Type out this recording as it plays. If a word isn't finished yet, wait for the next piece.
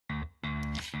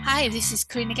Hi, this is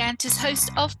Karina Gantus, host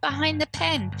of Behind the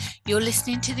Pen. You're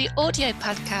listening to the audio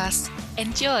podcast.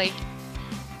 Enjoy.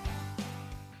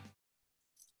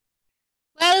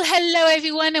 Well, hello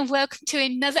everyone, and welcome to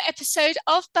another episode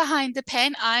of Behind the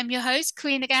Pen. I'm your host,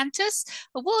 Karina Gantus,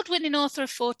 award-winning author of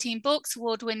 14 books,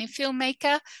 award-winning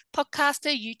filmmaker,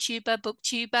 podcaster, YouTuber,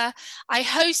 booktuber. I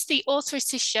host the Author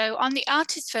Assist show on the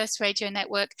Artist First Radio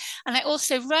Network, and I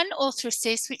also run Author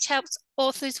Assist, which helps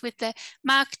authors with their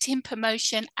marketing,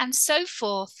 promotion, and so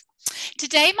forth.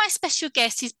 Today, my special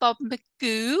guest is Bob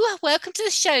Magoo. Welcome to the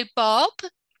show, Bob.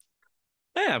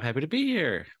 Hey, I'm happy to be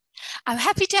here. I'm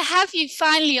happy to have you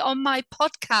finally on my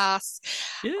podcast.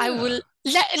 I Yeah. will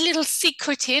let a little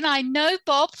secret in. I know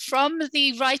Bob from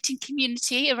the writing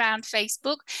community around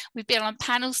Facebook. We've been on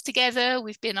panels together,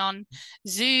 we've been on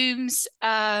Zooms,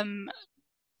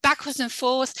 backwards and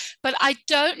forth, but I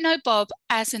don't know Bob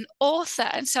as an author.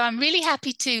 And so I'm really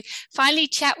happy to finally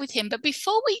chat with him. But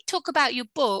before we talk about your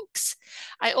books,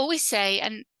 I always say,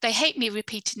 and they hate me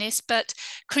repeating this, but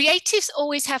creatives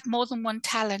always have more than one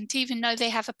talent. Even though they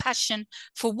have a passion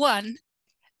for one,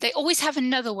 they always have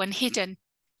another one hidden.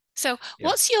 So Yeah.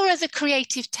 what's your other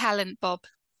creative talent, Bob?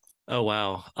 Oh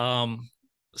wow.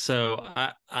 So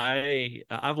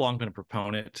I've long been a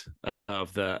proponent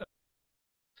of the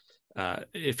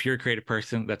if you're a creative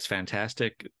person, that's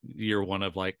fantastic. You're one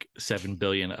of like 7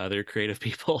 billion other creative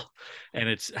people. And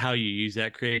it's how you use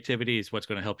that creativity is what's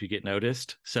going to help you get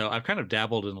noticed. So I've kind of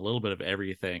dabbled in a little bit of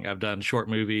everything. I've done short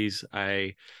movies.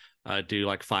 I do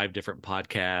like 5 different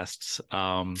podcasts.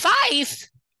 Five.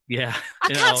 Yeah, I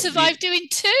you can't know, survive doing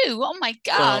two. Oh my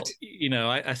God. well,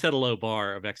 I set a low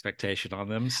bar of expectation on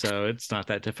them, so it's not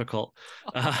that difficult.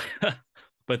 Uh,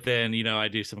 but then, I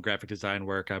do some graphic design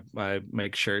work. I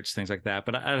make shirts, things like that.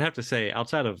 But I'd have to say,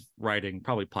 outside of writing,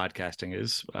 probably podcasting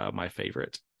is my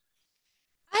favorite.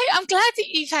 I'm glad that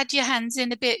you've had your hands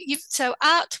in a bit. So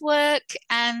artwork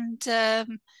and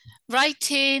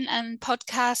writing and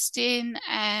podcasting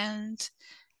and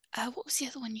what was the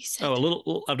other one you Oh, said? a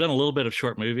little. I've done a little bit of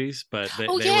short movies, but they,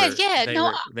 Oh they yeah, were yeah. they No,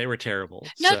 were they were terrible.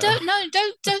 no, So,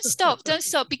 don't stop, don't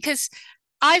stop, because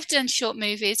I've done short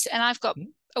movies and I've got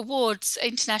awards,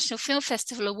 International Film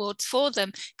Festival awards for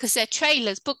them because they're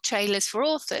trailers, book trailers for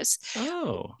authors.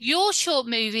 oh, Your short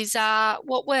movies are,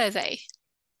 what were they?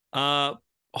 uh,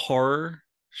 horror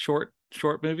short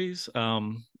movies.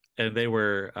 And they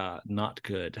were not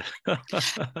good.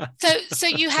 So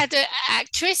you had an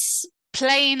actress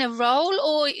playing a role,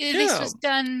 or this Yeah. was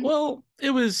done? Well, it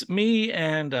was me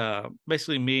and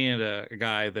basically me and a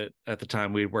guy that at the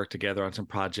time we'd worked together on some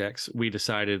projects. We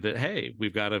decided that, hey,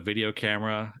 we've got a video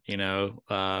camera,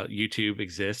 YouTube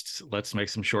exists. Let's make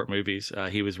some short movies.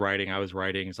 He was writing, I was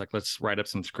writing. It's like, let's write up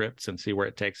some scripts and see where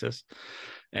it takes us.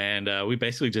 And we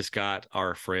basically just got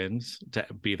our friends to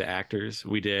be the actors.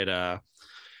 We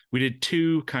did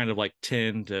 2 kind of like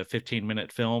 10 to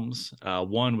 15-minute films.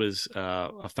 One was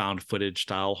a found footage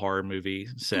style horror movie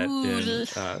set in, Ooh,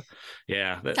 sounds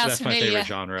that's my favorite familiar.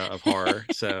 genre of horror.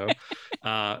 So,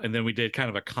 and then we did kind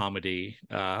of a comedy,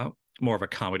 more of a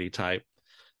comedy type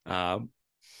uh,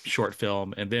 short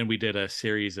film. And then we did a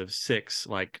series of 6,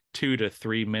 like 2 to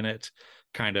 3 minute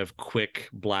kind of quick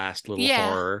blast little Yeah.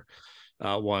 horror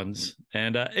ones.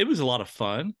 And it was a lot of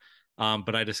fun.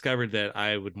 But I discovered that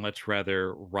I would much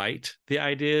rather write the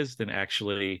ideas than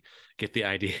actually get the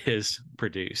ideas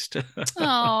produced.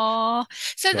 Oh,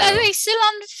 so So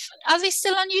are they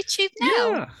still on YouTube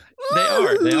now? yeah, they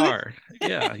are. They Ooh. are.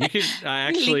 Yeah, you can. I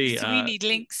actually. Links. We need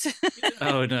links.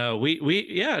 Oh no, we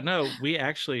yeah no, we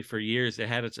actually for years it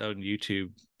had its own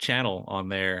YouTube channel on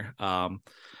there.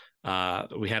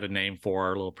 We had a name for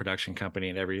our little production company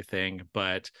and everything,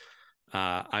 but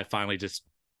I finally just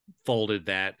folded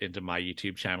that into my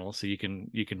YouTube channel, so you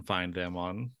can find them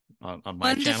on my channel.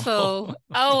 Wonderful.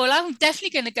 Oh, well, I'm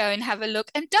definitely going to go and have a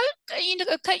look. And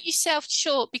don't, cut yourself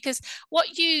short, because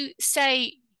what you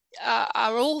say are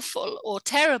awful or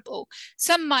terrible,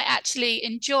 some might actually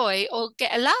enjoy or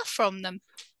get a laugh from them.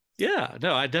 Yeah,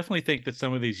 no, I definitely think that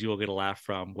some of these you will get a laugh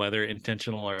from, whether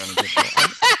intentional or unintentional.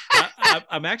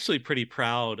 I'm actually pretty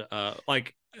proud.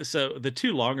 So the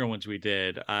 2 longer ones we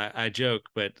did, I joke,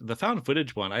 but the found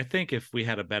footage one, I think if we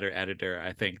had a better editor,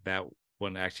 I think that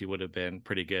one actually would have been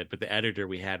pretty good. But the editor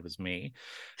we had was me,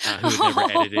 who had never Oh,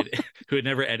 edited, who had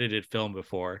never edited film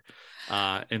before.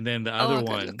 And then the oh, other I got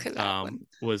to one look at that one.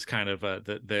 was kind of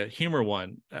the humor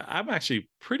one. I'm actually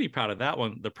pretty proud of that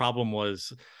one. The problem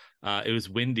was it was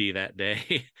windy that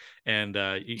day, and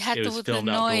You had it was the filmed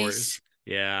outdoors. noise,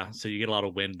 Yeah, so you get a lot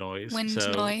of wind noise. wind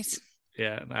So noise.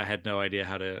 Yeah, I had no idea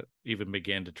how to even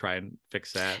begin to try and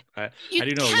fix that. You I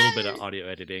do know a little bit can, of audio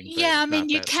editing, but yeah, I mean,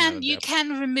 not not in you depth.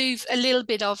 can remove a little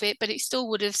bit of it, but it still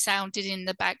would have sounded in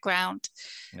the background.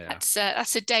 Yeah.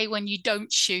 That's a day when you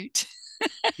don't shoot.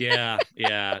 Yeah,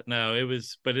 yeah. No, it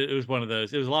was, but it was one of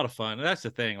those. It was a lot of fun. And that's the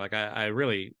thing. Like I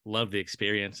really love the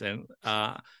experience, and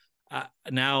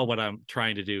now what I'm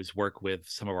trying to do is work with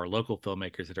some of our local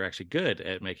filmmakers that are actually good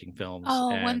at making films, Oh,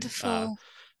 wonderful.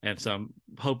 and so I'm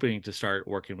hoping to start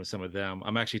working with some of them.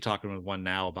 I'm actually talking with one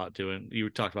now about doing. You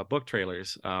talked about book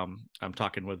trailers. I'm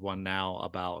talking with one now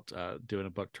about doing a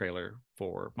book trailer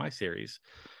for my series,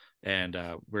 and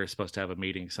we're supposed to have a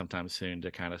meeting sometime soon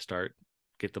to kind of start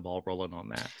get the ball rolling on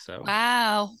that. So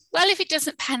Wow. Well, if it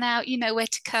doesn't pan out, you know where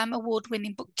to come.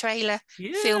 Award-winning book trailer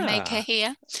filmmaker yeah,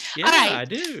 here. All yeah, right, I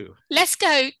do. let's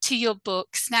go to your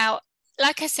books. Now,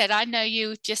 like I said, I know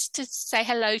you just to say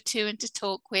hello to and to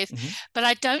talk with, Mhm. but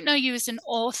I don't know you as an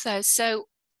author. So,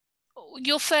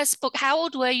 your first book, how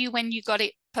old were you when you got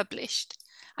it published?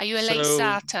 Are you a late So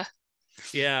starter?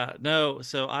 yeah, no,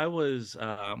 so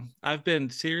I've been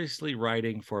seriously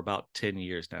writing for about 10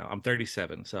 years now. I'm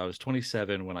 37, so I was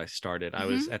 27 when I started. I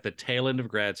was Hmm. at the tail end of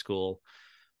grad school,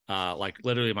 like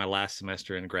literally my last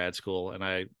semester in grad school, and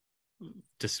I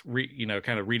just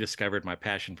kind of rediscovered my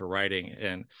passion for writing.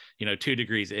 And 2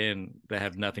 degrees in that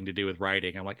have nothing to do with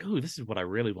writing, I'm like, oh, this is what I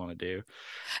really want to do.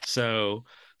 So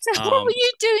So, what were um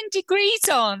you doing degrees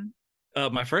on?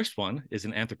 my first one is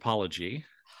in anthropology.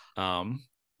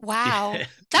 Wow.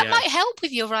 That Yeah, might help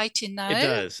with your writing, it though.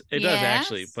 does. It does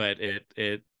actually, Yes. but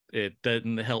it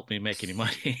doesn't help me make any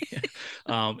money.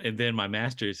 And then my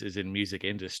master's is in music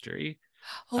industry,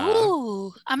 uh,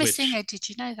 Oh, I'm a which singer. Did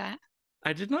you know that?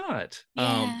 I did not.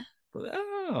 Yeah.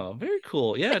 Oh, very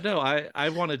cool. Yeah, no, I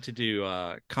wanted to do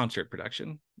concert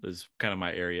production is kind of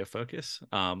my area of focus.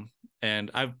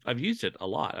 And I've used it a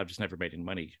lot. I've just never made any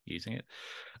money using it.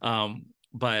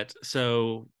 But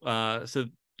so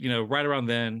right around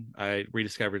then I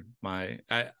rediscovered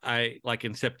I like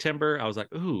in September I was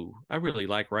like, ooh, I really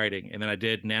like writing. And then I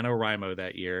did NaNoWriMo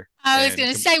that year. I was And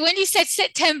going to say, when you said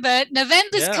September,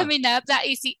 November's yeah, coming up. That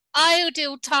is the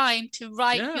ideal time to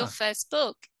write your yeah. first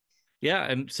book. Yeah,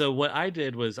 and so what I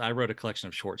did was I wrote a collection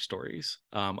of short stories.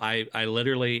 I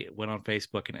literally went on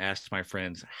Facebook and asked my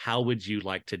friends, "How would you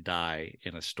like to die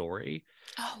in a story?"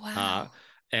 Oh, Uh, wow.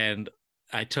 and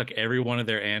I took every one of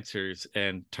their answers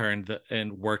and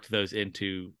and worked those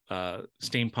into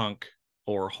steampunk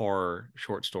or horror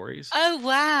short stories. Oh,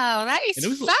 wow. That And is it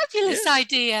was fabulous yeah,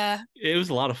 idea. it was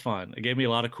a lot of fun. It gave me a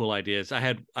lot of cool ideas. I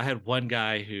had one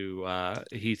guy who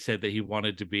he said that he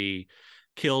wanted to be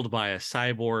killed by a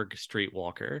cyborg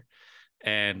streetwalker,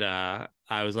 and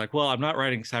I was like, well, I'm not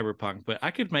writing cyberpunk, but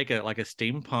I could make a like a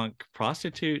steampunk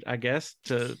prostitute, I guess,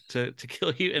 to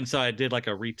kill you. And so I did like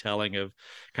a retelling of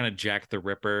kind of Jack the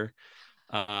Ripper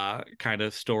kind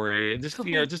of story, and just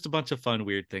Cool. just a bunch of fun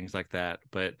weird things like that.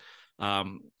 But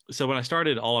um so when I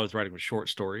started, all I was writing was short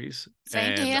stories,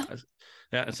 Same and here.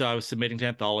 yeah, so I was submitting to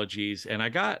anthologies, and I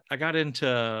got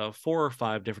into 4 or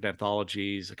 5 different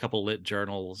anthologies, a couple lit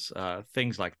journals,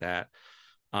 things like that.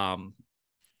 um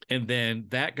and then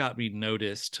that got me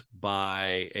noticed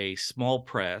by a small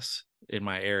press in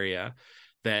my area,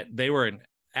 that they were an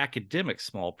academic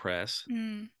small press,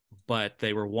 Mm. but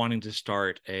they were wanting to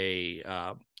start a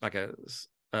like a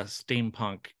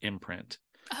steampunk imprint.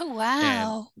 Oh,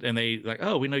 and wow. and they like,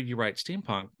 oh, we know you write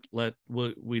steampunk,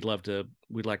 we'd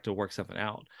like to work something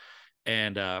out.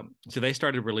 And so they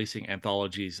started releasing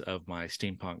anthologies of my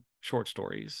steampunk short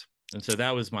stories, and so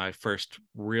that was my first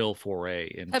real foray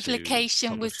into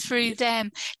Publication was publishing. through Yeah,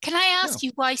 them. Can I yeah. ask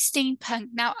you why steampunk?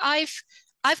 Now, I've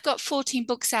got 14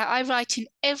 books out. I write in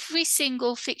every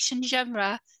single fiction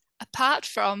genre apart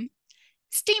from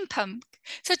steampunk.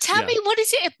 So tell Yeah. me, what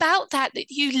is it about that that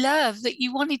you love that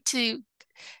you wanted to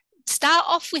start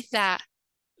off with that?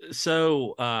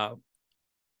 So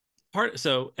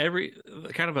every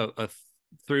kind of a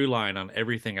through line on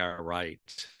everything I write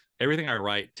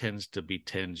tends to be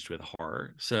tinged with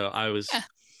horror. So Yeah.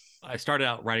 I started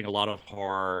out writing a lot of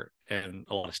horror and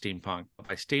a lot of steampunk.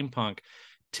 By steampunk,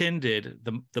 tended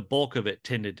the bulk of it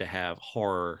tended to have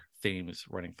horror themes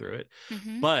running through it.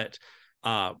 Hmm. But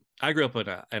I grew up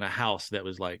in a house that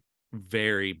was like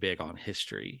very big on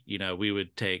history. We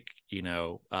would take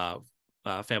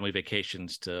family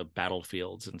vacations to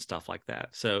battlefields and stuff like that.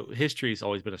 So history's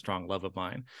always been a strong love of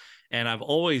mine, and I've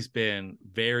always been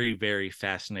very, very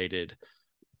fascinated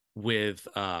with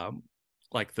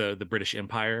like the British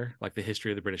Empire, like the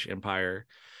history of the British Empire.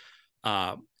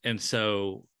 And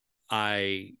so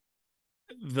I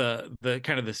the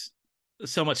kind of this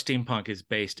so much steampunk is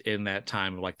based in that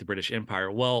time of like the British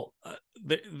Empire. Well,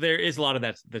 there is a lot of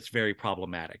that's very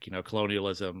problematic,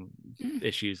 colonialism Mm,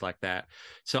 issues like that.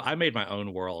 So I made my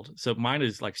own world. So mine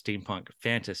is like steampunk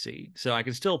fantasy. So I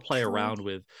can still play cool. around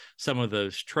with some of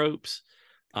those tropes,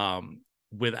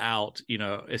 without,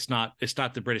 it's not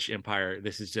the British Empire.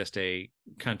 This is just a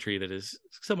country that is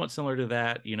somewhat similar to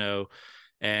that, and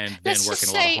then Let's just working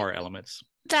a lot of say horror elements.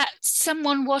 that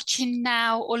someone watching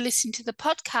now or listening to the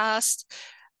podcast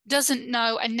doesn't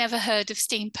know and never heard of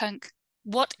steampunk.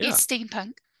 What is Yeah.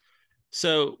 steampunk?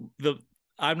 So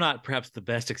I'm not perhaps the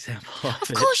best example of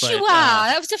Of it, course you but are.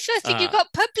 That was the first thing you uh,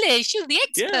 got published. You're the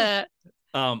yeah.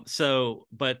 expert.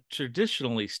 But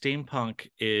traditionally, steampunk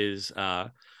is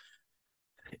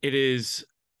it is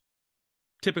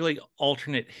typically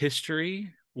alternate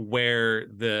history where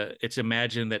it's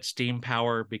imagined that steam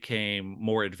power became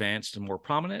more advanced and more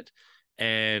prominent.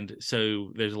 And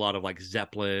so there's a lot of like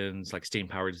zeppelins, like steam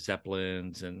powered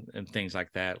zeppelins and things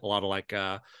like that. A lot of like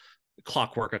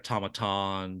clockwork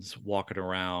automatons walking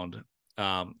around.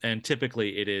 And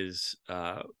typically it is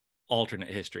alternate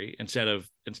history instead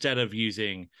of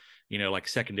using, like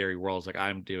secondary worlds like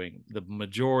I'm doing. The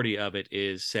majority of it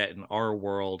is set in our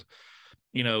world,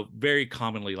 very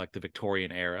commonly like the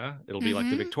Victorian era. It'll be like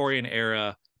the Mm-hmm. Victorian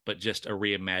era, but just a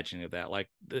reimagining of that. Like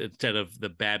instead of the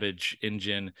Babbage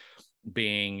engine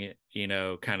being,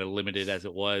 kind of limited as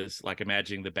it was, like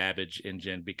imagining the Babbage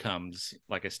engine becomes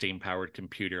like a steam powered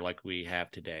computer like we have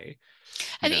today,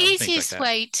 An things like easiest that.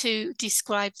 way to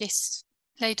describe this,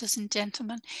 ladies and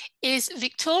gentlemen, is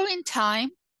Victorian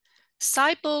time,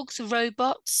 cyborgs,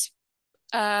 robots,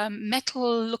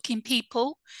 metal-looking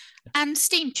people, and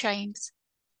steam trains.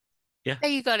 Yeah.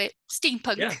 There you got it.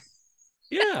 Steampunk. Yeah.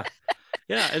 Yeah.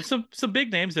 Yeah. And some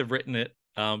big names have written it.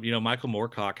 Michael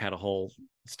Moorcock had a whole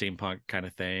steampunk kind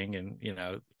of thing, and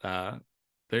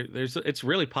there's it's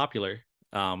really popular.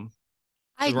 I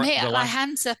The, admit, the my last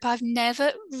hands up, I've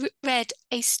never read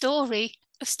a story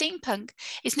of steampunk.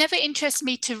 It's never interested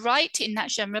me to write in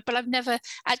that genre, but I've never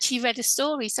actually read a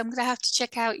story. So I'm going to have to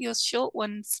check out your short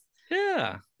ones.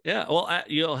 Yeah, yeah. Well,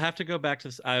 you'll have to go back to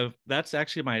this. That's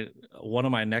actually my one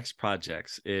of my next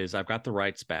projects is I've got the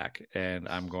rights back, and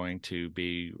I'm going to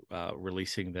be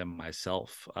releasing them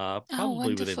myself, Oh,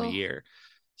 probably within the wonderful. year.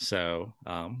 So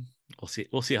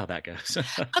we'll see how that goes.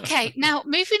 Okay, now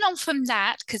moving on from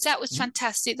that, because that was Mhm.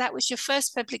 fantastic. That was your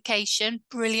first publication.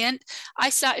 Brilliant.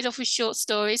 I started off with short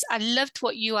stories. I loved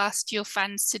what you asked your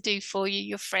fans to do for you,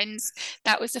 your friends.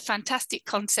 That was a fantastic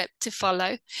concept to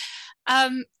follow.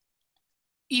 Um,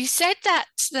 you said that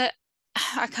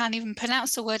I can't even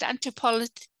pronounce the word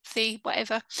anthropology,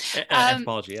 whatever, um,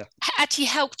 Anthropology, yeah. actually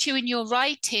helped you in your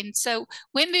writing. So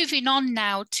we're moving on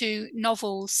now to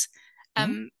novels. Mhm.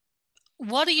 Um,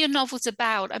 what are your novels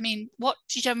about? I mean, what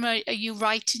genre are you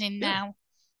writing in Yeah. now?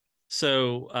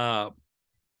 So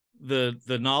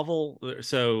the novel.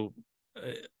 So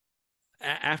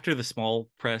after the small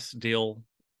press deal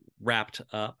wrapped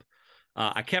up,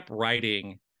 I kept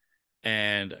writing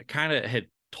and kind of had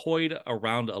toyed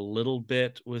around a little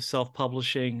bit with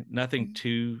self-publishing, nothing Mm.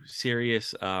 too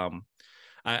serious.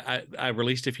 I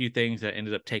released a few things that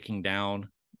ended up taking down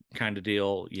kind of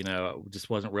deal, just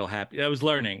wasn't real happy. I was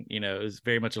learning, it was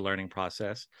very much a learning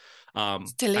process.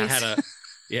 Still I had is. a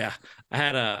yeah,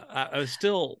 I was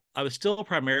still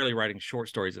primarily writing short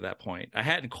stories at that point. I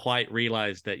hadn't quite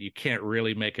realized that you can't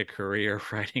really make a career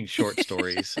writing short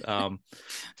stories.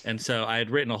 And so I had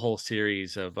written a whole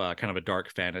series of kind of a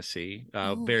dark fantasy,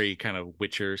 Oh, very kind of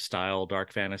Witcher style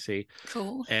dark fantasy.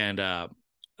 cool. And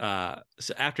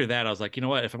so after that, I was like, you know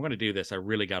what? If I'm going to do this, I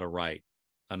really got to write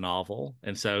a novel.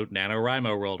 And so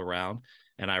NaNoWriMo rolled around,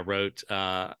 and I wrote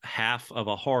half of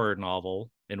a horror novel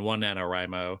in one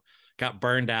NaNoWriMo. Got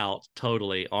burned out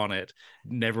totally on it.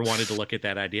 Never wanted to look at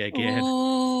that idea again. And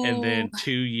Oh, then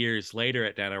 2 years later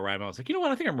at NaNoWriMo, I was like, you know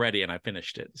what? I think I'm ready, and I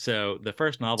finished it. So the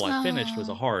first novel I finished was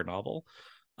a oh, horror novel.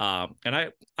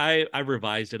 And I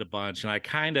revised it a bunch, and I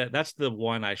kind of that's the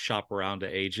one I shop around to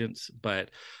agents. But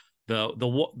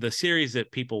the series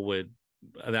that people would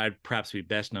that I'd perhaps be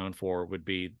best known for would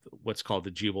be what's called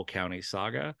the Jubal County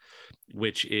Saga,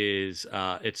 which is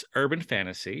it's urban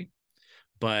fantasy,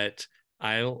 but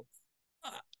I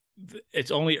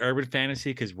it's only urban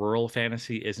fantasy because rural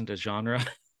fantasy isn't a genre.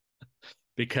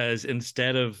 Because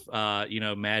instead of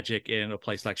magic in a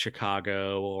place like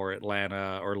Chicago or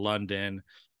Atlanta or London,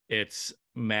 it's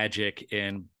magic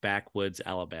in backwoods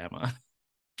Alabama.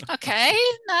 okay.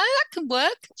 No, that can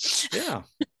work. Yeah.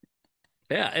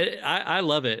 Yeah, I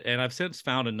love it, and I've since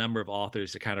found a number of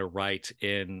authors that kind of write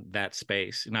in that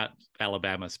space, not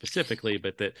Alabama specifically,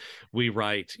 but that we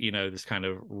write, this kind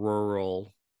of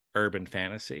rural. urban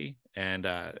fantasy, and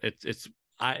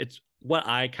it's what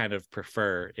I kind of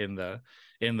prefer in the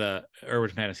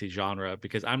urban fantasy genre,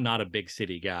 because I'm not a big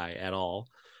city guy at all.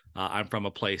 I'm from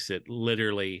a place that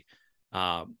literally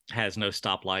has no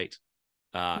stoplight.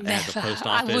 It has a Never. post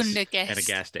I wouldn't office have and a guessed.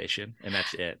 gas station, and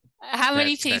that's it. How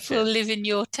many That's people it. live in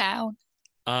your town?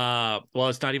 Well,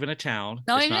 it's not even a town.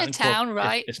 Not even a town,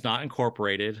 right? It's not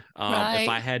incorporated. If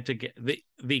I Right. had to get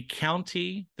the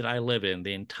county that I live in,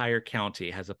 the entire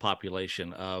county has a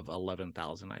population of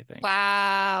 11,000, I think.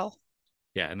 Wow.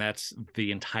 Yeah, and that's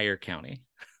the entire county.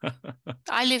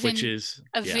 I live Which in is,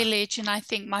 a yeah, village, and I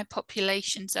think my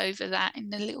population's over that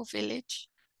in the little village.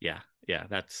 yeah,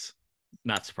 that's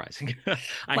not surprising.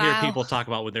 I hear Wow. people talk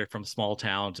about when they're from small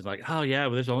towns and like, oh yeah,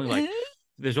 but there's only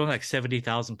like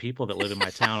 70,000 people that live in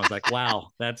my town. I was like, wow,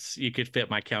 that's, you could fit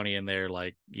my county in there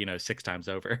like, 6 times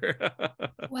over.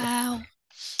 Wow.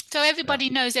 So Yeah. everybody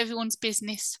knows everyone's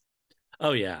business.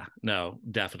 Oh yeah, no,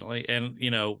 definitely. And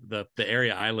the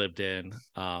area I lived in,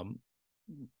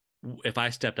 if I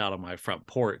stepped out on my front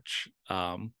porch,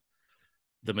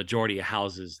 the majority of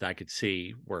houses that I could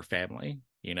see were family.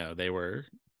 They were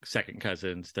second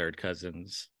cousins, third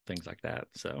cousins, things like that.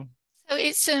 So So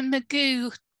it's a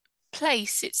Magoo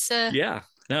place. It's a yeah,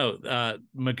 no,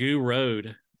 Magoo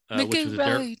Road, which Magoo was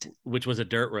Road. a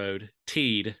dirt road,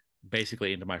 teed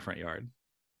basically into my front yard.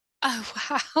 Oh,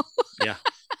 wow. Yeah,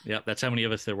 yeah, that's how many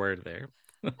of us there were there.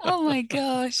 Oh my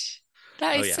gosh.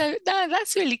 That Oh is yeah, so, no,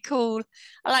 that's really cool.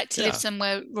 I like to live yeah,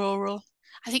 somewhere rural.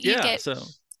 I think yeah.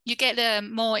 So you get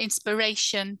more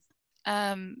inspiration,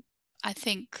 um, I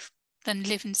think, than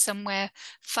living somewhere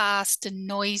fast and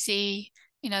noisy.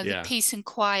 The yeah, peace and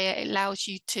quiet it allows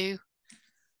you to.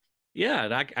 yeah,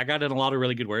 and I got in a lot of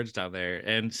really good words down there,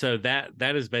 and so that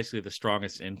is basically the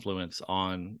strongest influence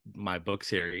on my book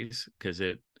series, because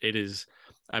it is,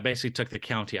 I basically took the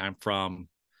county I'm from,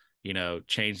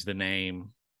 changed the name,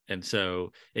 and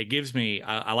so it gives me,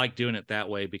 I like doing it that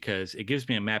way because it gives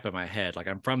me a map in my head. Like,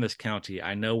 I'm from this county,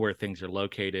 I know where things are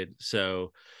located,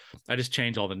 so I just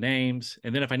change all the names,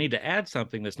 and then if I need to add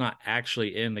something that's not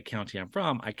actually in the county I'm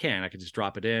from, I can just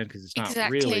drop it in because it's not Exactly.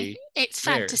 really It's there.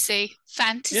 fantasy.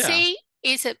 Yeah, Fantasy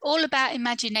is all about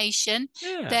imagination.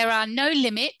 yeah. There are no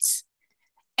limits.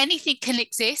 Anything can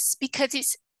exist because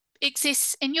it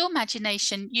exists in your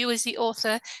imagination. You, as the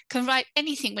author, can write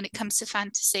anything when it comes to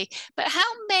fantasy. But how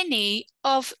many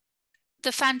of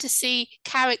the fantasy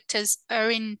characters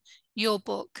are in your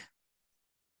book?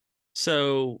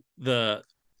 So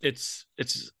it's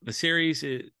the series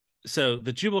so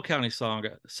the Jubal County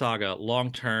saga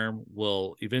long term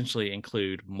will eventually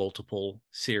include multiple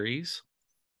series.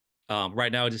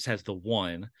 Right now it just has the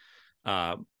one,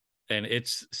 um, and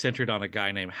it's centered on a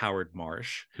guy named Howard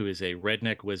Marsh, who is a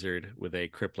redneck wizard with a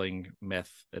crippling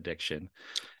meth addiction.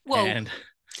 Whoa. And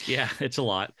yeah, it's a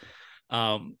lot.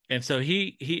 And so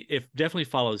he if definitely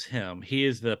follows him. He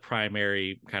is the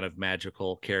primary kind of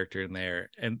magical character in there.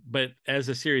 And but as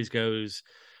the series goes,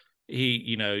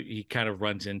 he kind of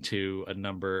runs into a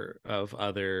number of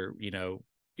other,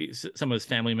 some of his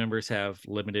family members have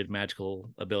limited magical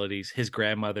abilities. His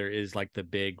grandmother is like the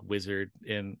big wizard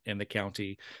in the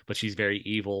county, but she's very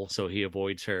evil, so he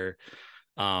avoids her.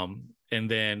 And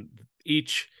then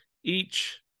each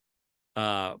each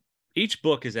uh each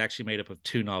book is actually made up of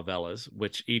two novellas,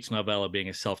 which each novella being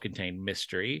a self-contained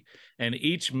mystery, and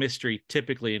each mystery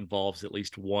typically involves at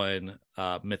least one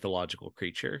mythological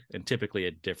creature, and typically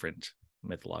a different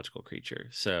mythological creature.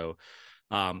 So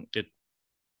it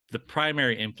the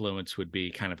primary influence would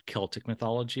be kind of Celtic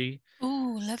mythology.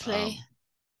 Ooh, lovely. um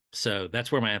so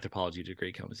that's where my anthropology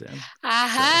degree comes in.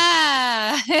 So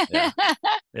Aha. yeah,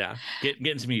 yeah,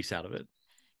 getting some use out of it.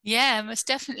 Yeah, most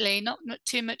definitely. Not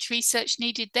too much research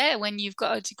needed there when you've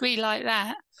got a degree like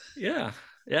that. Yeah,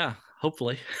 yeah,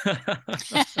 hopefully.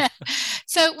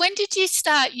 So when did you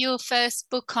start your first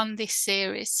book on this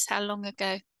series? How long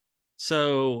ago?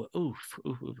 So, oof,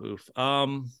 oof, oof, oof.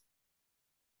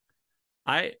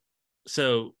 I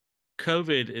so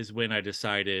COVID is when I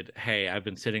decided, hey, I've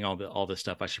been sitting on all this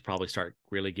stuff. I should probably start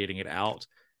really getting it out.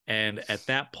 And at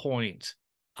that point,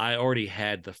 I already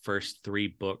had the first three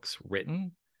books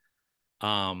written.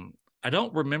 I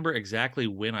don't remember exactly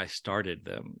when I started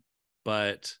them,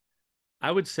 but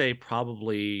I would say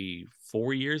probably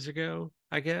 4 years ago,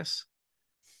 I guess.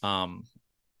 Um,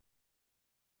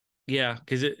 yeah,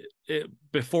 because it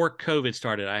before COVID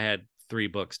started, I had three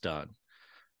books done.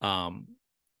 Um,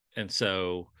 and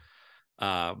so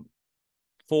um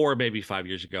 4 maybe 5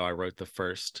 years ago I wrote the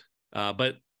first,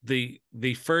 but the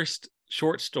first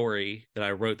short story that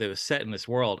I wrote that was set in this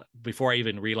world before I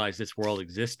even realized this world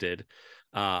existed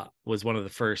was one of the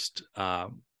first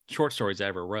short stories I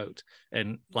ever wrote.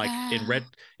 And like in Wow. Red,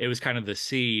 it was kind of the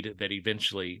seed that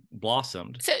eventually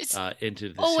blossomed So it's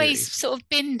into the always series. sort of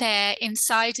been there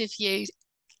inside of you,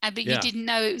 but you Yeah. didn't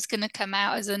know it was going to come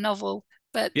out as a novel.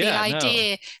 But the Yeah. No.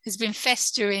 idea has been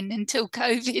festering until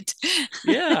COVID.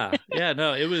 Yeah. Yeah.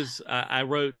 No, it was, I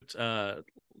wrote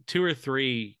two or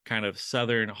three kind of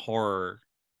Southern horror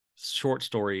short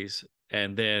stories.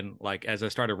 And then like, as I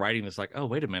started writing this, like, oh,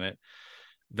 wait a minute,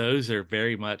 those are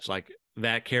very much like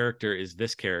that character is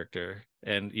this character.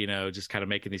 And, you know, just kind of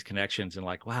making these connections and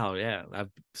like, wow, yeah.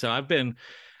 I've been,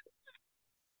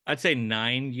 I'd say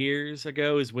 9 years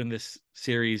ago is when this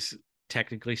series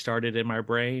technically started in my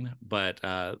brain, but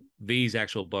these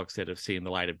actual books that have seen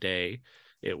the light of day,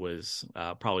 it was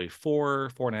probably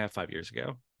 4.5, 5 years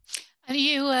ago. Are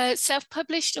you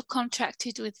self-published or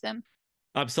contracted with them?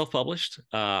 I'm self-published.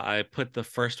 I put the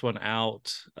first one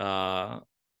out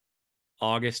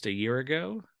August a year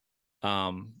ago,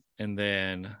 and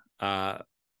then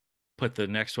put the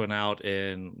next one out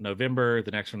in November,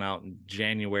 the next one out in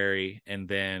January, and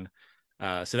then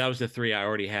so that was the three I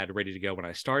already had ready to go when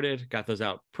I started. Got those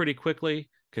out pretty quickly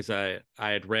because I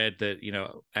had read that, you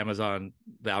know, Amazon,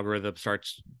 the algorithm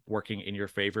starts working in your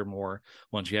favor more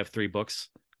once you have 3 books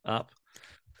up.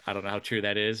 I don't know how true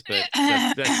that is, but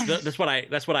that's what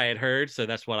I had heard. So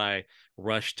that's what I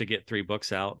rushed to get 3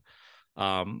 books out.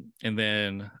 And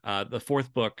then the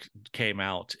fourth book came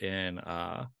out in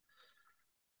uh,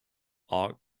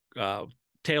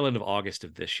 tail end of August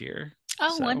of this year.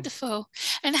 Oh, So, wonderful.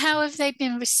 And how have they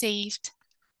been received?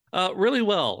 really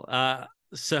well.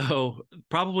 So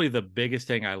probably the biggest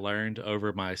thing I learned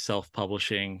over my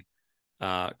self-publishing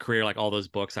career, like all those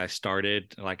books I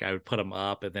started, like I would put them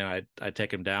up and then I'd take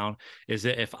them down, is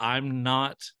that if I'm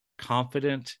not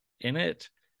confident in it,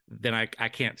 then I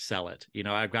can't sell it. You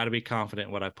know, I've got to be confident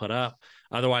in what I put up.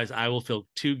 Otherwise, I will feel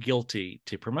too guilty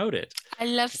to promote it. I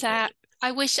love that. I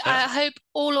Uh, hope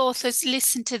all authors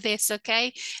listen to this,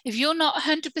 okay? If you're not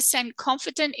 100%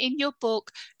 confident in your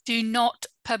book, do not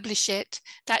publish it.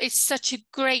 That is such a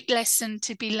great lesson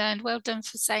to be learned. Well done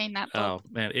for saying that, Bob. Oh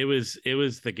man, it was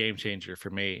the game changer for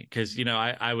me because, you know,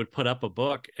 I would put up a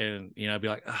book and, you know, I'd be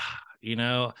like, you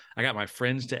know, I got my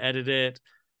friends to edit it,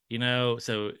 you know,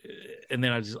 so and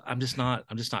then I'm just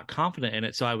not confident in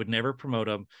it, so I would never promote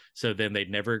them. So then they'd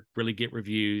never really get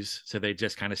reviews, so they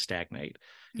just kind of stagnate.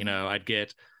 You Mm. know, I'd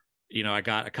get, you know, I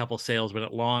got a couple sales when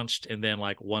it launched and then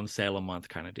like one sale a month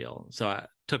kind of deal. So I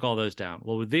took all those down.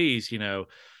 Well, with these, you know,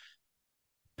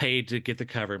 paid to get the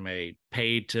cover made,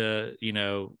 paid to, you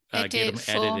know, get Edit, them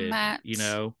edited, format. you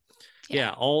know, Yeah.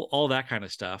 yeah, all that kind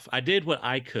of stuff. I did what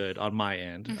I could on my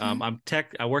end. Hmm.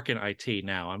 I work in IT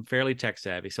now. I'm fairly tech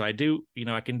savvy, so I do, you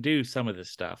know, I can do some of this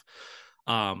stuff.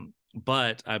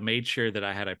 But I made sure that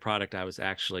I had a product I was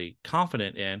actually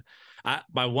confident in.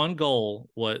 My one goal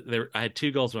was there. I had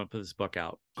 2 goals when I put this book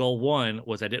out. Goal one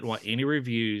was I didn't want any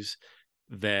reviews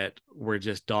that were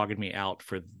just dogging me out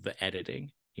for the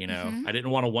editing. You know, Hmm. I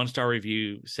didn't want a 1-star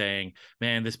review saying,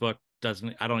 "Man, this book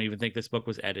doesn't. I don't even think this book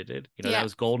was edited." You know, that Yeah.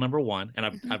 was goal number one, and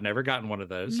Hmm. I've never gotten one of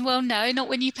those. Well, no, not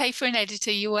when you pay for an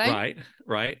editor, you won't. Right,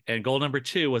 right. And goal number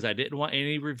two was I didn't want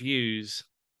any reviews.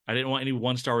 I didn't want any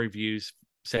 1-star reviews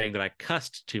saying that I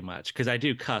cussed too much, because I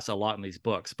do cuss a lot in these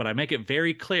books, but I make it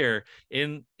very clear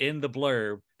in the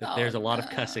blurb that Oh there's a lot of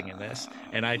cussing in this.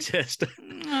 And I just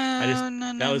I just no,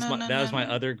 no, no, no, no, that no, was my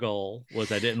no. other goal,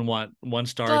 was I didn't want 1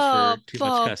 stars for Bob, too much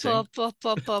Bob, cussing. Bob, Bob,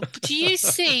 Bob, Bob. Do you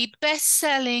see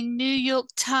best-selling New York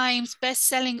Times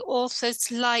best-selling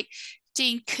authors like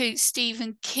Dean Koontz,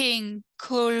 Stephen King,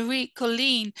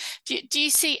 Colleen? Do you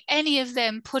see any of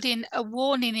them put in a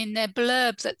warning in their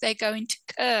blurb that they're going to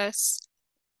curse?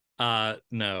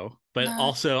 No, but No.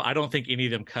 also I don't think any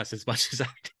of them cuss as much as I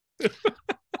do.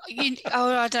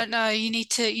 I don't know. You need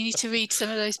to read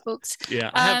some of those books. Yeah,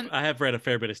 Um, I have read a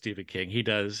fair bit of Stephen King.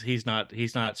 He's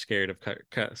not scared of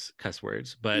cuss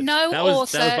words, but no that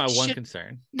was author my one should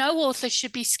concern. no author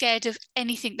should be scared of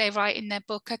anything they write in their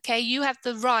book. Okay, you have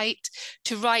the right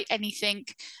to write anything.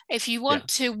 If you Yeah. want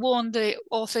to warn the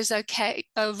authors, okay,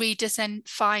 readers, then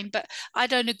fine. But I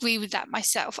don't agree with that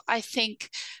myself. I think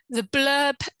the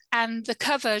blurb and the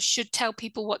cover should tell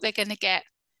people what they're going to get.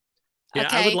 Yeah,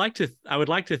 Okay, I would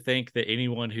like to think that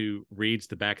anyone who reads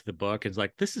the back of the book is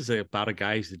like, this is about a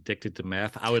guy who's addicted to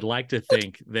meth. I would like to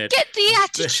think that get the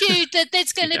attitude that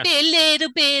there's going to yeah, be a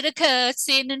little bit of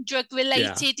cursing and drug yeah,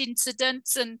 related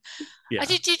incidents. And yeah.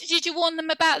 did you warn them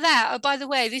about that? Oh, by the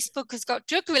way, this book has got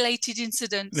drug related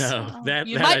incidents. No, Oh, you that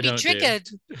I might be don't do. triggered.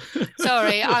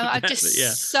 Sorry, I'm Yeah,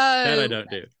 just that I so. don't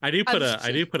do. I'm,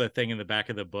 I do put a thing in the back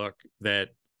of the book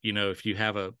that, you know, if you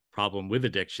have a problem with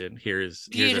addiction. Here's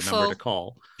a number to Beautiful.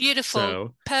 Call. Beautiful.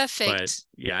 So, but Perfect.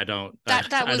 yeah, I don't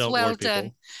That I was don't well warn done.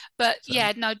 people. But So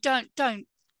yeah, no, don't don't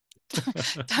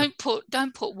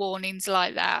put warnings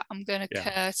like that. I'm going to yeah,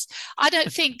 curse. I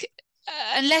don't think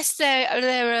unless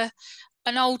they're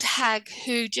an old hag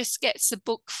who just gets the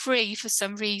book free for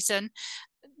some reason,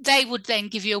 they would then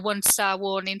give you a 1-star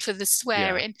warning for the yeah.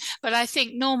 swearing. But I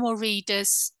think normal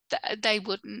readers, they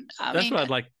wouldn't. I That's mean, what I'd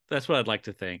like. That's what I'd like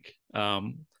to think.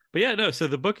 But yeah, no. So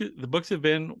the books have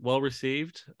been well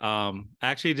received. I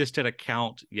actually just did a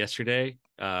count yesterday,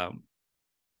 and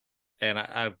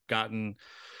I've gotten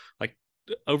like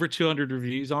over 200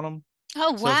 reviews on them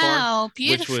oh so far, wow,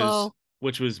 which was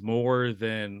beautiful. more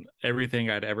than everything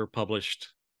I'd ever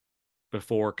published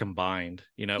before combined.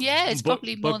 You know, Yeah, it's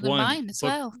probably more than mine as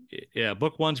well.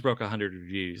 book one's broke 100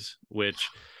 reviews, which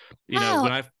Wow.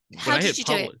 when How I did hit you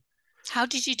do it? publish, How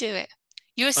did you do it?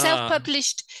 You're a uh,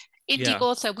 self-published indie yeah.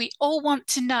 author. We all want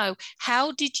to know,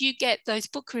 how did you get those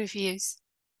book reviews?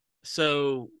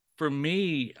 So for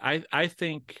me, I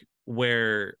think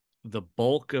where the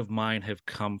bulk of mine have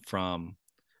come from,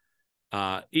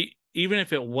 even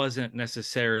if it wasn't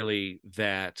necessarily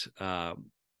that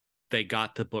they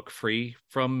got the book free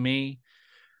from me,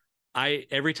 I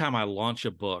every time I launch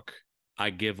a book, I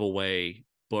give away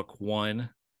book one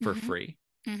for Mm-hmm. free.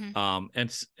 Mm-hmm.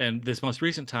 And this most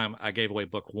recent time, I gave away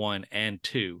book one and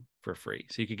two for free.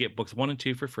 So you could get books one and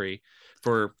two for free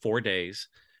for 4 days.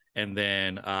 And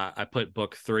then I put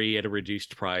book three at a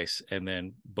reduced price. And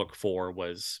then book four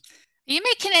was. Are you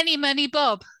making any money,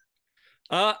 Bob?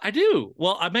 I do.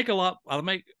 Well, I'll make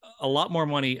a lot more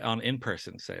money on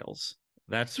in-person sales.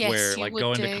 That's Yes, where you like would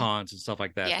going to do. cons and stuff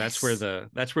like that. Yes. That's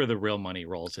where the real money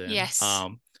rolls in. Yes.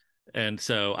 And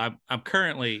so I'm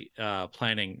currently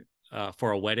planning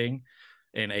for a wedding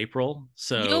in April.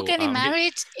 You're So getting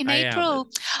married in I am. April.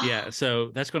 Yeah.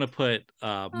 So that's going to put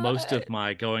most Uh, of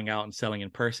my going out and selling in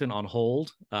person on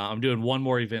hold. I'm doing one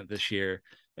more event this year,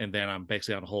 and then I'm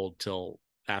basically on hold till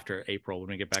after April when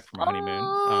we get back from our honeymoon.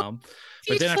 oh,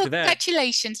 But then beautiful. after that,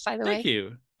 Congratulations, by the thank way.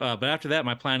 you. But after that,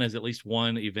 my plan is at least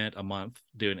one event a month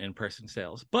doing in-person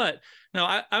sales. But no,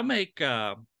 I make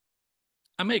I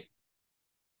make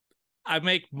I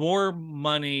make more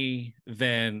money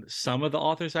than some of the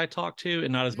authors I talk to,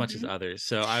 and not as much as Mhm. others.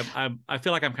 So I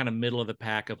feel like I'm kind of middle of the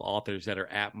pack of authors that are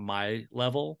at my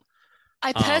level.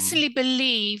 I Um, personally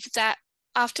believe that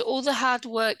after all the hard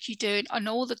work you do and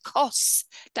all the costs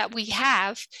that we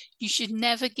have, you should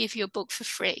never give your book for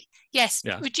free. Yes,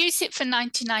 yeah, reduce it for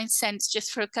 99 cents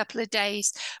just for a couple of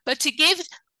days, but to give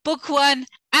book one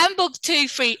and book two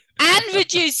free and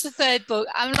reduce the third book,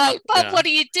 I'm like, Bob, yeah. what are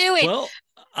you doing? Well,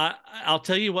 I'll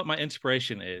tell you what my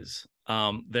inspiration is.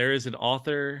 There is an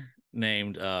author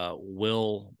named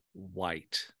Will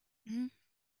White. Mhm.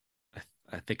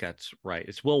 I think that's right.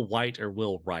 It's Will White or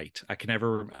Will Wright. I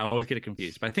always get it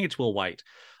confused, but I think it's Will White.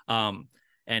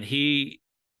 And he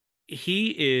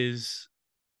is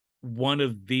one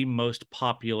of the most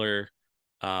popular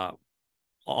uh,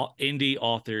 indie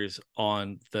authors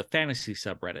on the fantasy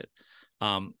subreddit.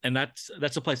 And that's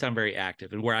a place I'm very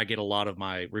active, and where I get a lot of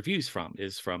my reviews from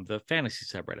is from the fantasy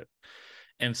subreddit.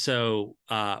 And so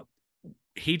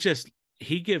he just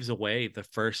he gives away the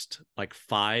first like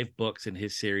 5 books in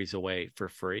his series away for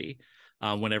free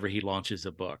whenever he launches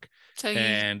a book. So you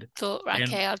and thought, and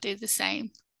okay, I'll do the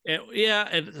same. yeah,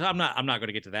 and I'm not going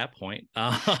to get to that point.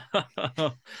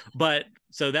 But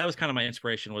so that was kind of my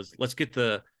inspiration, was let's get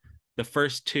the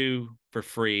first 2 for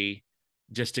free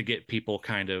just to get people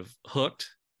kind of hooked,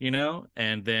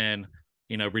 and then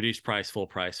reduced price, full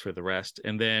price for the rest.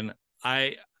 And then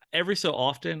I every so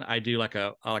often I do like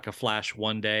a flash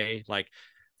one day, like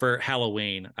for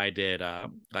Halloween I did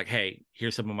like, hey,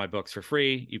 here's some of my books for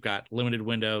free, you've got limited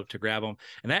window to grab them.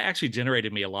 And that actually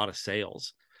generated me a lot of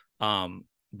sales,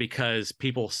 because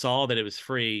people saw that it was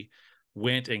free,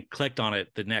 went and clicked on it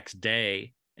the next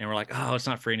day, and were like, oh, it's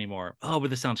not free anymore. Oh, but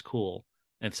this sounds cool.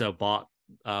 And so bought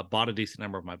a decent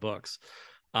number of my books.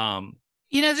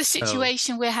 You know, the So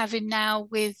situation we're having now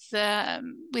with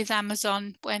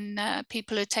Amazon, when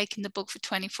people are taking the book for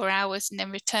 24 hours and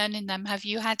then returning them. Have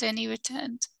you had any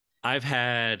returned? I've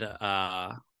had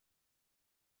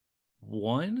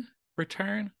one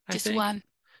return, I Just think. one.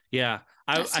 Yeah.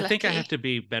 That's I think I have lucky. to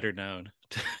be better known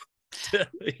to.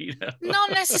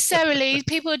 Not necessarily.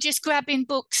 People are just grabbing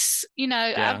books. Of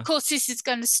Yeah. course, this is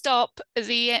going to stop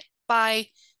by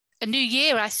a new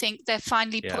year. I think they're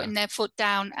finally Yeah. putting their foot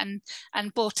down and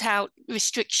brought out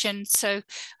restrictions. So Yeah.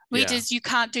 readers, you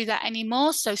can't do that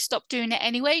anymore. So stop doing it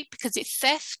anyway, because it's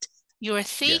theft. You're a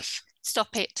thief. Yes.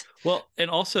 stop it. Well, and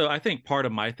also I think part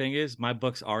of my thing is my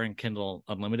books are in Kindle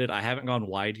Unlimited. I haven't gone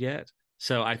wide yet.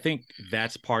 So I think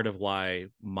that's part of why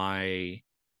my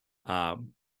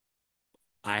um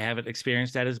I haven't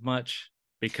experienced that as much,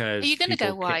 Are because you going to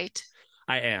go people can wide?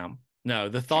 I am. No,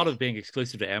 the thought Okay. of being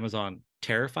exclusive to Amazon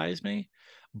terrifies me,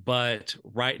 but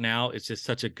right now it's just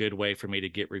such a good way for me to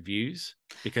get reviews,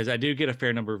 because I do get a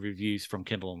fair number of reviews from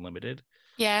Kindle Unlimited.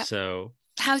 Yeah. So,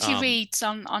 How's your um, reads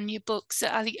on your books?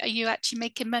 Are you actually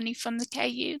making money from the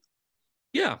KU?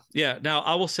 yeah, yeah. Now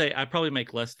I will say I probably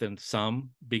make less than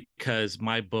some because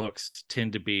my books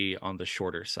tend to be on the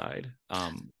shorter side.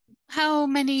 How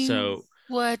many So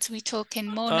words are we talking?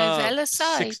 More uh novella six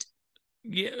side?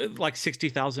 yeah, like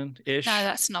 60,000 No, ish.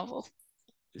 that's novel.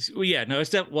 Well, yeah, no, it's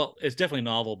definitely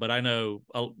novel, but I know,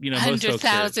 most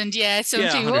folks are, 100,000, yeah. Some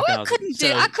yeah, people, I 100,000. couldn't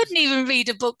do, I So couldn't even read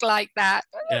a book like that.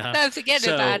 yeah, No, forget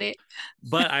about so it.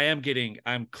 but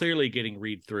I'm clearly getting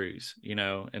read throughs,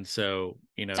 and so,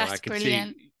 I That's can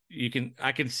brilliant. see,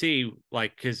 I can see,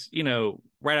 like, because,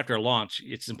 right after a launch,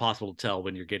 it's impossible to tell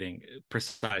when you're getting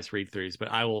precise read throughs, but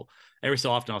I will, every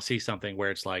so often I'll see something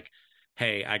where it's like,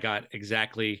 hey, I got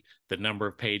exactly the number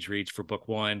of page reads for book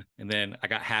one, and then I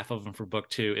got half of them for book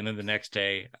two, and then the next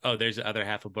day, oh, there's the other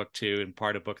half of book two and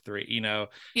part of book three. You can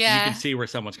Yeah. see where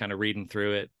someone's kind of reading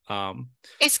through it.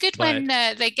 It's good But when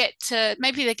they get to,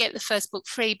 maybe they get the first book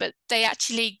free, but they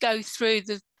actually go through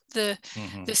the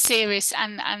mhm. the series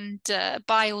and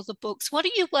buy all the books. What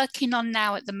are you working on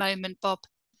now at the moment, Bob?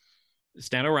 It's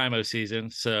NaNoWriMo season,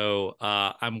 so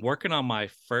I'm working on my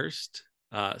first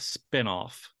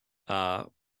spin-off uh,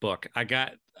 book.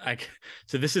 I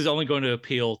so this is only going to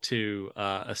appeal to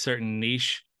a certain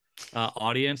niche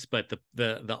audience, but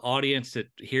the audience that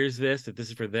hears this, that this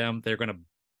is for them, they're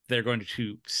going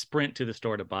to sprint to the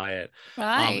store to buy it.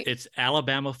 Right. It's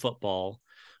Alabama football,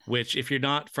 which, if you're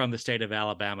not from the state of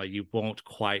Alabama, you won't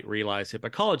quite realize it.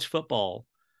 But college football,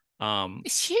 um,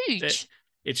 It's it, huge.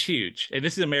 it's huge. And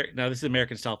this is American. Now, this is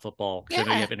American style football, because I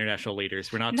know you Yeah. have international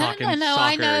leaders. We're not No, no, talking no.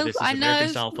 I soccer. know. This is I American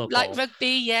know. style Like football. rugby.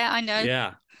 Yeah, I know.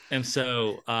 Yeah. And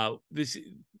so this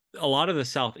a lot of the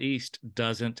Southeast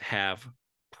doesn't have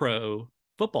pro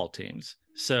football teams.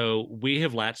 So we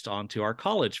have latched on to our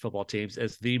college football teams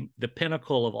as the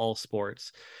pinnacle of all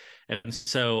sports. And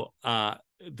so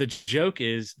the joke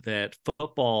is that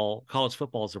college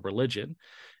football is a religion.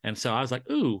 And so I was like,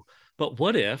 ooh, but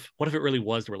what if it really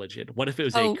was religion? What if it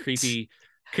was a Oh, creepy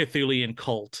Cthulian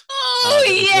cult oh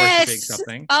that was worshiping yes.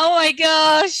 something? Oh my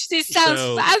gosh. This sounds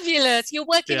So fabulous. You're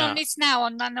working on yeah, this now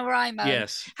on NaNoWriMo.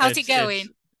 yes, How's it going?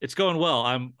 it's going well.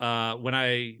 I'm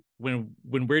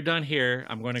when we're done here,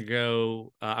 I'm going to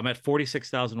go. I'm at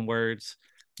 46,000 words.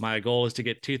 My goal is to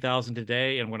get 2,000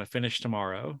 today, and I'm going to finish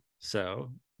tomorrow.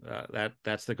 So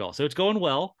that's the goal. So it's going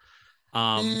well.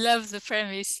 Love the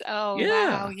premise. Oh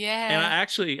wow, Yeah. And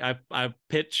yeah. I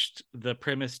pitched the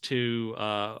premise to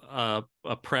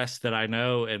a press that I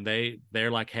know, and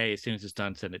they're like, hey, as soon as it's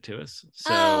done, send it to us.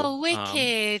 So Oh,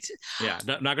 wicked. yeah,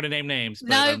 not going to name names, but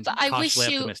No, I'm but I cautiously wish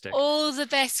you optimistic. all the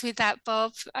best with that,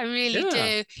 Bob. I really Yeah.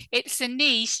 do. It's a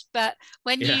niche, but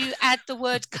when Yeah. you add the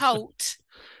word cult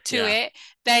to Yeah. it,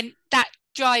 then that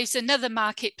drives another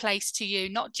marketplace to you,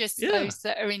 not just Yeah. those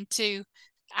that are into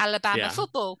Alabama Yeah.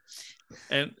 football.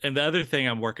 And the other thing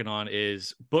I'm working on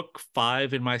is book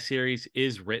 5 in my series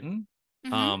is written.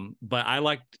 Mm-hmm. But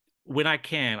when I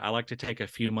like to take a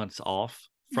few months off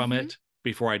from Mm-hmm. it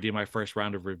before I do my first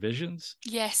round of revisions.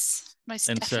 Yes, most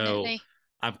And so definitely.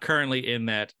 I'm currently in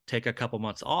that take a couple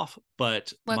months off,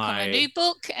 but Work on a new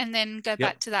book and then go yep.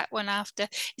 back to that one after.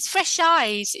 It's fresh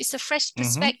eyes, it's a fresh Mm-hmm.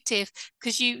 perspective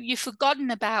because you've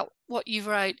forgotten about what you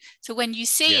wrote. So when you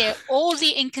see Yeah. it, all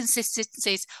the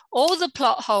inconsistencies, all the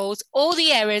plot holes, all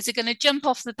the errors are going to jump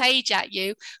off the page at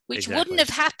you, which wouldn't Exactly. have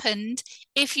happened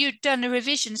if you'd done a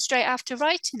revision straight after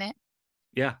writing it.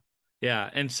 Yeah. Yeah.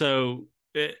 And so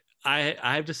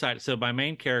I've decided, so my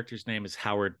main character's name is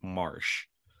Howard Marsh.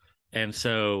 And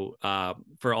so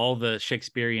for all the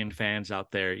Shakespearean fans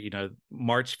out there,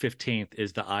 March 15th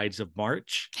is the Ides of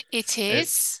March. It And,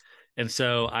 is. and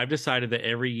so I've decided that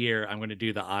every year I'm going to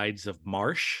do the Ides of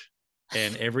Marsh.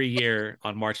 And every year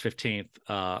on March 15th,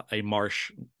 a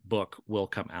Marsh book will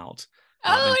come out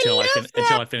Oh, I until love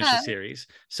I finish the that. series.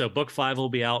 So book 5 will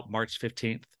be out March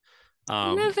 15th.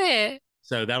 Love it.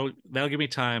 So that'll give me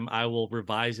time. I will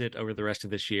revise it over the rest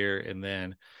of this year, and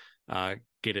then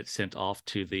get it sent off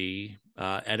to the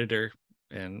editor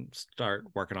and start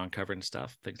working on covering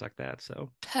stuff, things like that.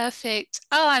 So Perfect.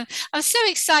 Oh, I'm so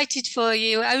excited for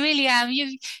you. I really am.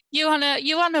 You're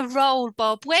on a roll,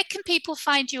 Bob. Where can people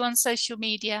find you on social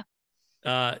media?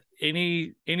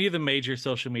 any of the major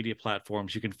social media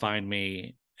platforms, you can find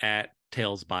me at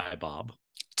Tales by Bob.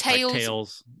 Tales, like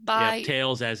Tales by... Yeah,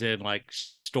 Tales as in like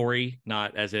story,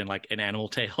 not as in like an animal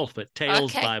tale, but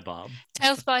Tales by Bob.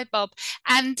 Tales by Bob.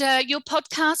 And your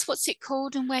podcast, what's it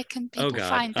called, and where can people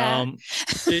find that?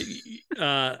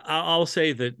 I'll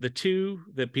say that the two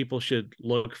that people should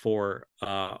look for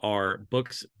are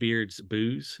Books, Beards,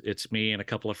 Booze. It's me and a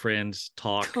couple of friends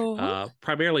talk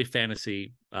primarily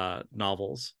fantasy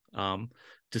novels,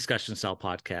 discussion style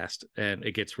podcast, and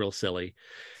it gets real silly.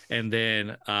 And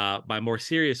then my more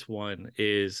serious one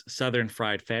is Southern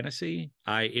Fried Fantasy.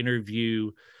 I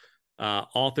interview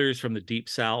authors from the Deep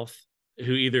South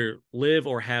who either live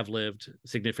or have lived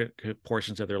significant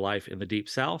portions of their life in the Deep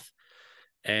South,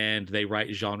 and they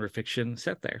write genre fiction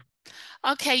set there.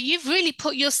 Okay, you've really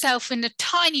put yourself in a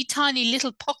tiny, tiny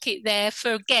little pocket there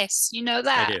for guests. You know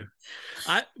that?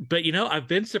 I do. But I've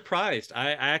been surprised.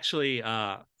 I actually,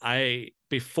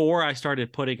 before I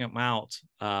started putting them out,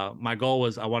 my goal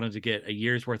was I wanted to get a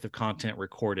year's worth of content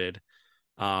recorded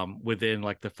within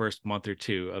like the first month or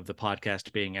two of the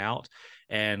podcast being out,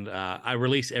 and I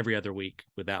release every other week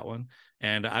with that one.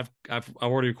 And I've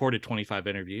already recorded 25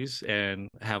 interviews and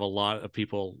have a lot of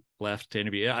people left to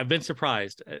interview. I've been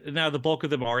surprised. Now the bulk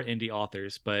of them are indie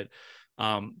authors, but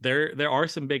there are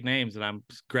some big names, and I'm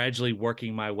gradually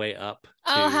working my way up.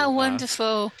 Oh, how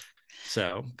wonderful!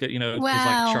 So because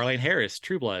like Charlaine Harris,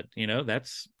 True Blood,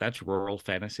 that's rural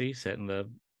fantasy set in the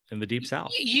Deep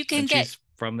South. You can get she's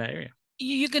from that area.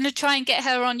 You're going to try and get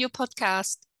her on your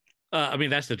podcast? I mean,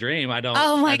 that's the dream.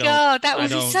 Oh my God, that would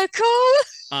be so cool.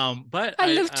 But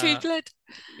I love True Blood.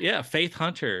 Yeah, Faith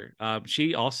Hunter.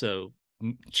 She also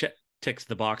ticks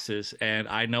the boxes, and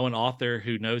I know an author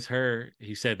who knows her.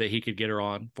 He said that he could get her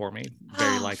on for me.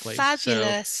 Very likely.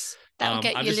 Fabulous. So, that'll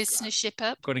get your listenership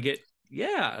up. I'm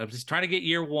just trying to get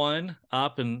year one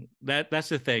up, and that's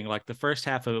the thing. Like the first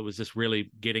half of it was just really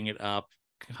getting it up,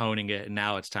 honing it, and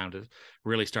now it's time to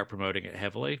really start promoting it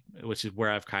heavily, which is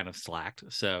where I've kind of slacked.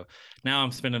 So now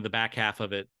I'm spending the back half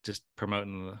of it just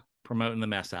promoting the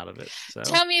mess out of it. So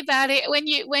tell me about it. When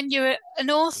you're an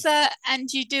author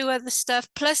and you do other stuff,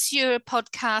 plus you're a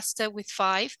podcaster with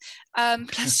 5,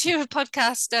 plus you're a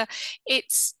podcaster,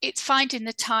 it's finding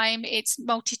the time, it's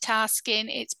multitasking,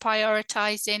 it's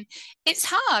prioritizing. It's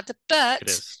hard,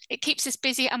 but it keeps us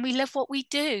busy, and we love what we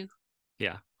do.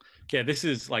 Yeah. This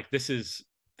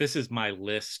is my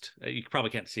list. You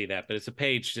probably can't see that, but it's a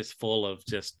page just full of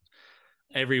just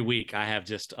every week. I have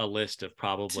just a list of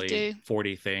probably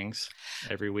 40 things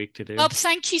every week to do. Bob,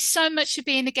 thank you so much for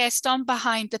being a guest on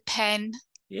Behind the Pen.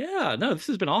 Yeah, no, this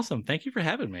has been awesome. Thank you for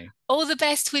having me. All the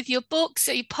best with your books,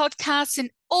 your podcasts, and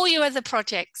all your other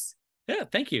projects. Yeah,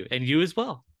 thank you. And you as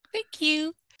well. Thank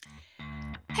you.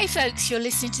 Hey folks, you're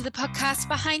listening to the podcast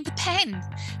Behind the Pen.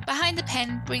 Behind the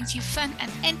Pen brings you fun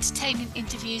and entertaining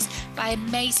interviews by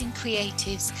amazing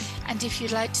creatives. And if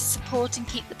you'd like to support and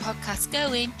keep the podcast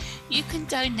going, you can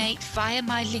donate via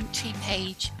my Linktree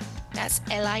page. That's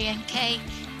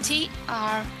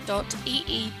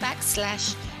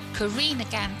linktr.ee/Karina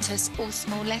Gantus, all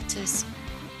small letters.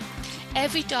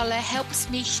 Every dollar helps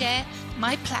me share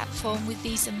my platform with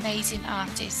these amazing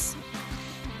artists.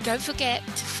 Don't forget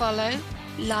to follow,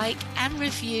 like and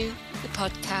review the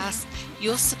podcast.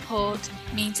 Your support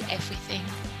means everything.